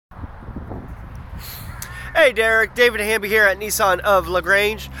Hey Derek, David Hamby here at Nissan of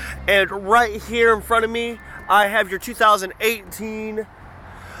LaGrange, and right here in front of me I have your 2018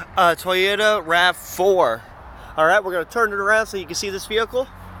 Toyota Rav4. Alright, we're going to turn it around so you can see this vehicle.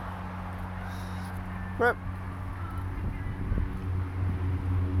 Right.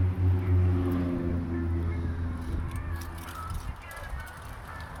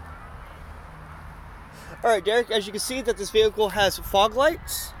 Alright Derek, as you can see that this vehicle has fog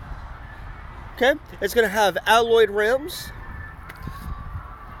lights. Okay, it's going to have alloyed rims.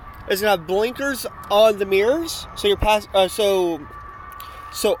 It's going to have blinkers on the mirrors, so you're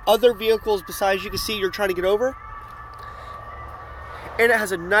so other vehicles besides you can see you're trying to get over. And it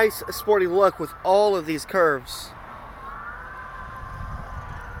has a nice sporty look with all of these curves.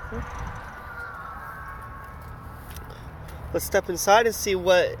 Let's step inside and see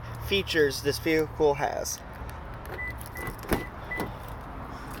what features this vehicle has.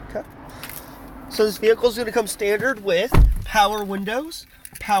 Okay. So this vehicle is going to come standard with power windows,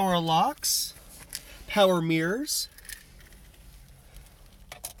 power locks, power mirrors.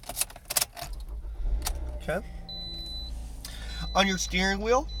 Okay. On your steering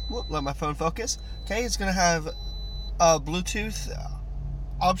wheel, let my phone focus. Okay, it's going to have a Bluetooth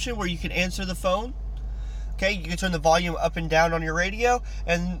option where you can answer the phone. Okay, you can turn the volume up and down on your radio,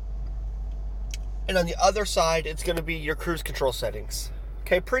 and on the other side, it's going to be your cruise control settings.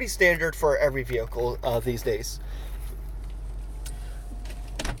 Okay, pretty standard for every vehicle these days.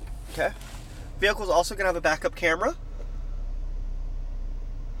 Okay, vehicle's also going to have a backup camera.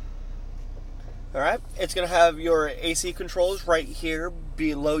 Alright, it's going to have your AC controls right here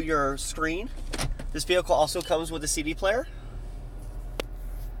below your screen. This vehicle also comes with a CD player.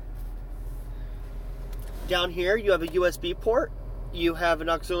 Down here you have a USB port, you have an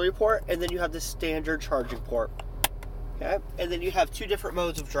auxiliary port, and then you have the standard charging port. Okay, and then you have two different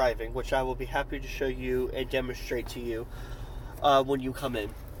modes of driving, which I will be happy to show you and demonstrate to you when you come in.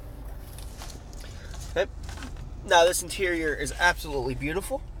 Okay. Now this interior is absolutely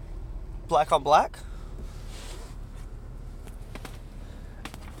beautiful. Black on black.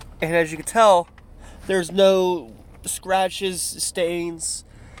 And as you can tell, there's no scratches, stains,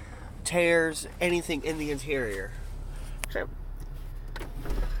 tears, anything in the interior. Okay.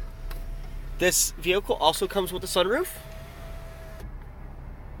 This vehicle also comes with a sunroof.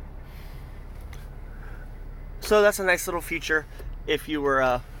 So that's a nice little feature if you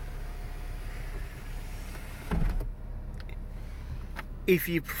were if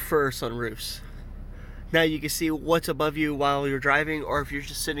you prefer sunroofs. Now you can see what's above you while you're driving, or if you're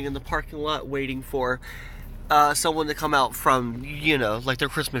just sitting in the parking lot waiting for someone to come out from, you know, like their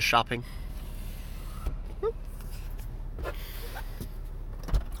Christmas shopping.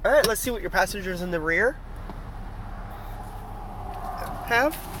 Alright, let's see what your passengers in the rear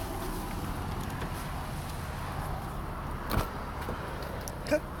have.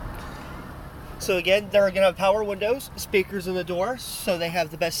 Okay. So again, they're going to have power windows, speakers in the door, so they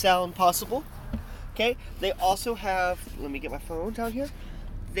have the best sound possible. Okay, they also have, let me get my phone down here.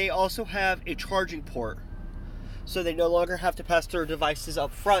 They also have a charging port, so they no longer have to pass their devices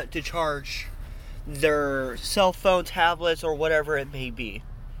up front to charge their cell phone, tablets, or whatever it may be.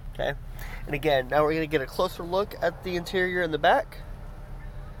 Okay, and again, now we're going to get a closer look at the interior in the back.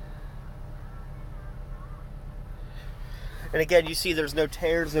 And again, you see there's no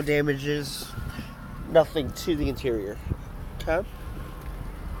tears, no damages, nothing to the interior. Okay.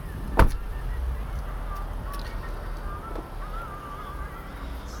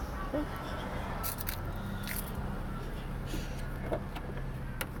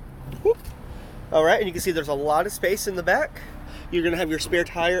 Alright, and you can see there's a lot of space in the back. You're going to have your spare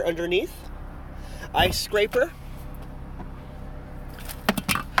tire underneath. Ice scraper.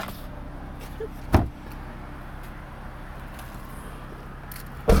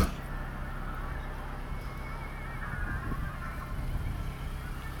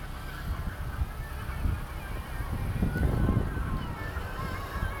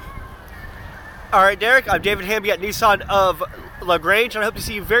 Alright Derek, I'm David Hamby at Nissan of LaGrange, and I hope to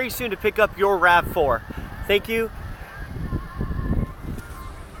see you very soon to pick up your RAV4. Thank you.